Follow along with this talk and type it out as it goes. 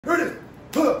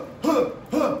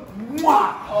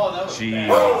Oh, that was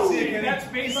bad. That's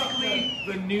basically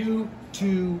the new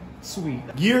Too Sweet.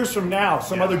 Years from now,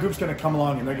 some other group's gonna come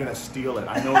along and they're gonna steal it.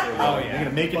 I know they will. They're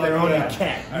gonna make it their own. You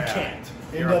can't. You can't.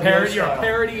 You're a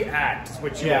parody act, is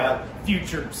what you are.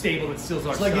 Future stable that steals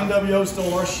our stuff. It's like NWO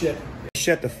stole our shit.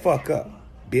 Shut the fuck up,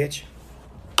 bitch.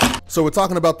 So we're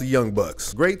talking about the Young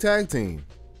Bucks. Great tag team.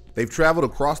 They've traveled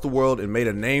across the world and made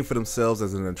a name for themselves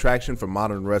as an attraction for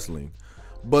modern wrestling.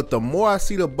 But the more I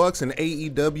see the Bucks in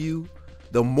AEW,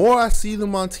 the more I see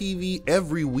them on TV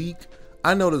every week,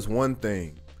 I notice one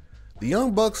thing. The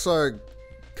Young Bucks are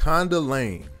kinda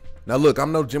lame. Now look,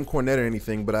 I'm no Jim Cornette or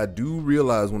anything, but I do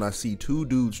realize when I see two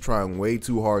dudes trying way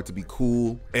too hard to be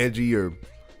cool, edgy, or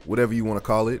whatever you want to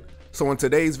call it. So in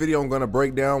today's video, I'm going to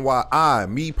break down why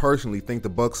me personally think the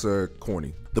Bucks are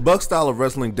corny. The Bucks style of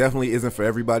wrestling definitely isn't for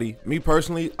everybody. Me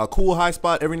personally, a cool high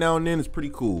spot every now and then is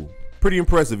pretty cool. Pretty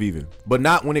impressive even. But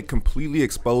not when it completely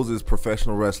exposes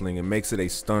professional wrestling and makes it a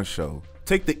stunt show.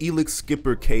 Take the Elix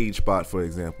Skipper cage spot for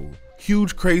example.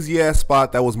 Huge crazy ass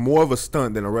spot that was more of a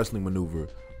stunt than a wrestling maneuver.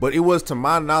 But it was, to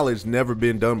my knowledge, never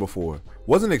been done before.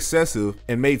 Wasn't excessive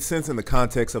and made sense in the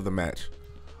context of the match.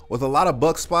 With a lot of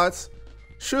Buck spots,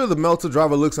 sure the Meltzer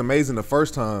driver looks amazing the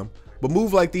first time, but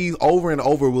moves like these over and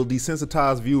over will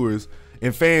desensitize viewers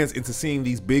and fans into seeing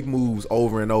these big moves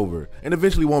over and over, and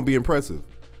eventually won't be impressive.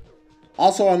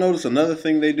 Also, I noticed another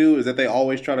thing they do is that they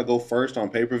always try to go first on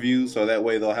pay-per-views, so that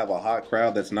way they'll have a hot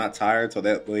crowd that's not tired, so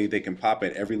that way they can pop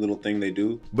at every little thing they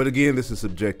do. But again, this is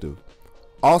subjective.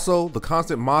 Also, the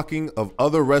constant mocking of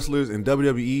other wrestlers in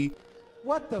WWE.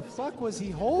 What the fuck was he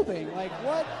holding? Like,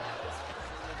 what?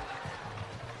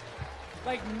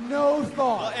 Like, no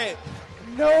thought. Well, hey.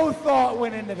 No thought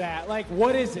went into that. Like,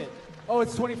 what is it? Oh,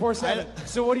 it's 24/7.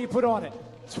 So what do you put on it?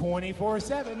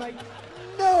 24/7. Like,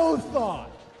 no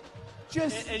thought.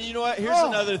 Just. And you know what? Here's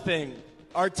another thing.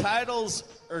 Our titles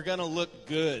are gonna look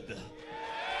good.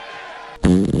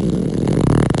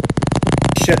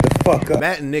 Shut the fuck up.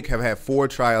 Matt and Nick have had 4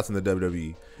 tryouts in the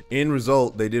WWE. End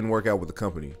result, they didn't work out with the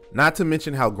company. Not to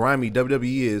mention how grimy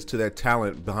WWE is to their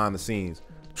talent behind the scenes.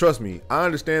 Trust me, I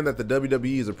understand that the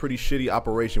WWE is a pretty shitty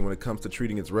operation when it comes to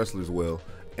treating its wrestlers well,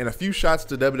 and a few shots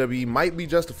to WWE might be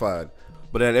justified.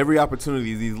 But at every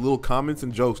opportunity, these little comments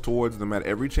and jokes towards them at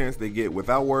every chance they get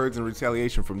without words and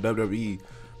retaliation from WWE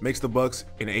makes the Bucks,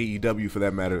 and AEW for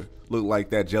that matter, look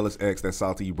like that jealous ex that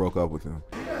salty you broke up with him.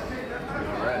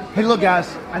 Hey, look, guys,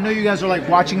 I know you guys are like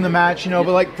watching the match, you know,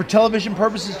 but like for television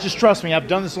purposes, just trust me, I've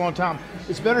done this a long time.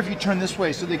 It's better if you turn this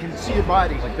way so they can see your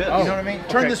body. Like this? You know what I mean?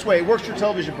 Turn this way. It works for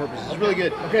television purposes. It's really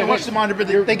good. Okay, watch the monitor,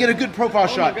 but they get a good profile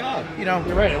shot. Oh my God. You know,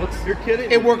 you're right. You're kidding.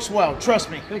 It works well.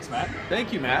 Trust me. Thanks, Matt.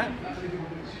 Thank you, Matt.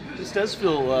 This does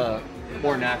feel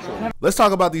more natural. Let's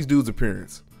talk about these dudes'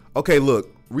 appearance. Okay, look,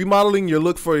 remodeling your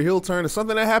look for a heel turn is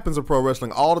something that happens in pro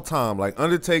wrestling all the time, like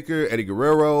Undertaker, Eddie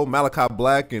Guerrero, Malachi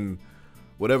Black, and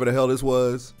whatever the hell this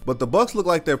was. But the Bucks look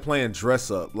like they're playing dress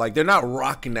up. Like they're not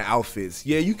rocking the outfits.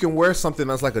 Yeah, you can wear something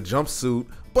that's like a jumpsuit,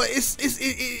 but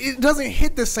it doesn't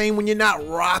hit the same when you're not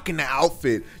rocking the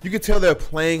outfit. You can tell they're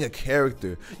playing a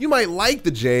character. You might like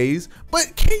the Jays,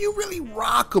 but can you really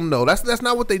rock them though? That's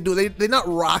not what they do. They're not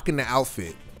rocking the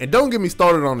outfit. And don't get me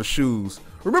started on the shoes.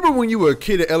 Remember when you were a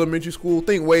kid at elementary school?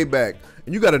 Think way back,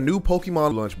 and you got a new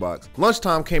Pokemon lunchbox.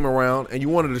 Lunchtime came around, and you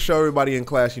wanted to show everybody in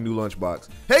class your new lunchbox.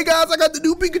 Hey guys, I got the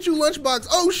new Pikachu lunchbox.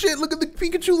 Oh shit, look at the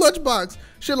Pikachu lunchbox.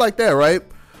 Shit like that, right?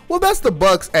 Well, that's the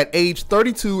Bucks at age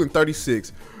 32 and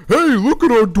 36. Hey, look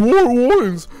at our Dwar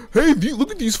ones. Hey, look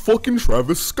at these fucking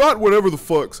Travis Scott, whatever the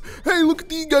fucks. Hey, look at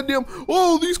these goddamn,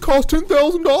 oh, these cost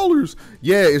 $10,000.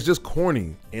 Yeah, it's just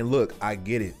corny. And look, I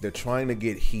get it. They're trying to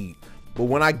get heat. But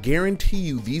when I guarantee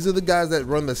you these are the guys that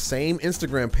run the same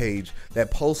Instagram page that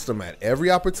post them at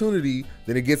every opportunity,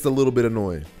 then it gets a little bit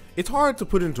annoying. It's hard to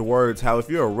put into words how if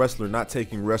you're a wrestler not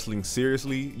taking wrestling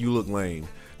seriously, you look lame.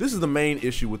 This is the main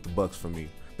issue with the Bucks for me.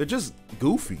 They're just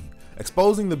goofy.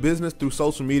 Exposing the business through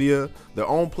social media, their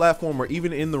own platform, or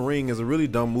even in the ring is a really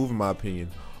dumb move in my opinion.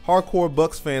 Hardcore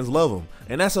Bucks fans love them,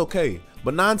 and that's okay.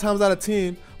 But 9 times out of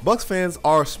 10, Bucks fans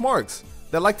are smarts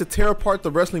that like to tear apart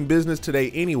the wrestling business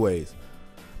today anyways.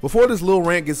 Before this little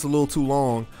rant gets a little too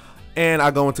long and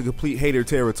I go into complete hater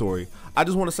territory, I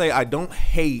just want to say I don't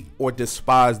hate or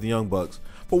despise the Young Bucks.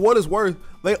 For what it's worth,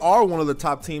 they are one of the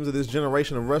top teams of this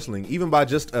generation of wrestling, even by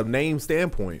just a name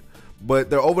standpoint. But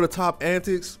their over-the-top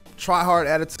antics, try-hard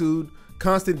attitude,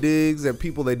 constant digs at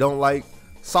people they don't like,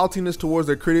 saltiness towards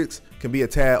their critics can be a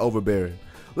tad overbearing.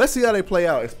 Let's see how they play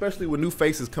out, especially with new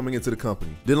faces coming into the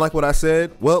company. Didn't like what I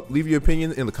said? Well, leave your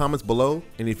opinion in the comments below,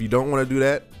 and if you don't want to do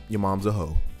that, your mom's a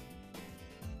hoe.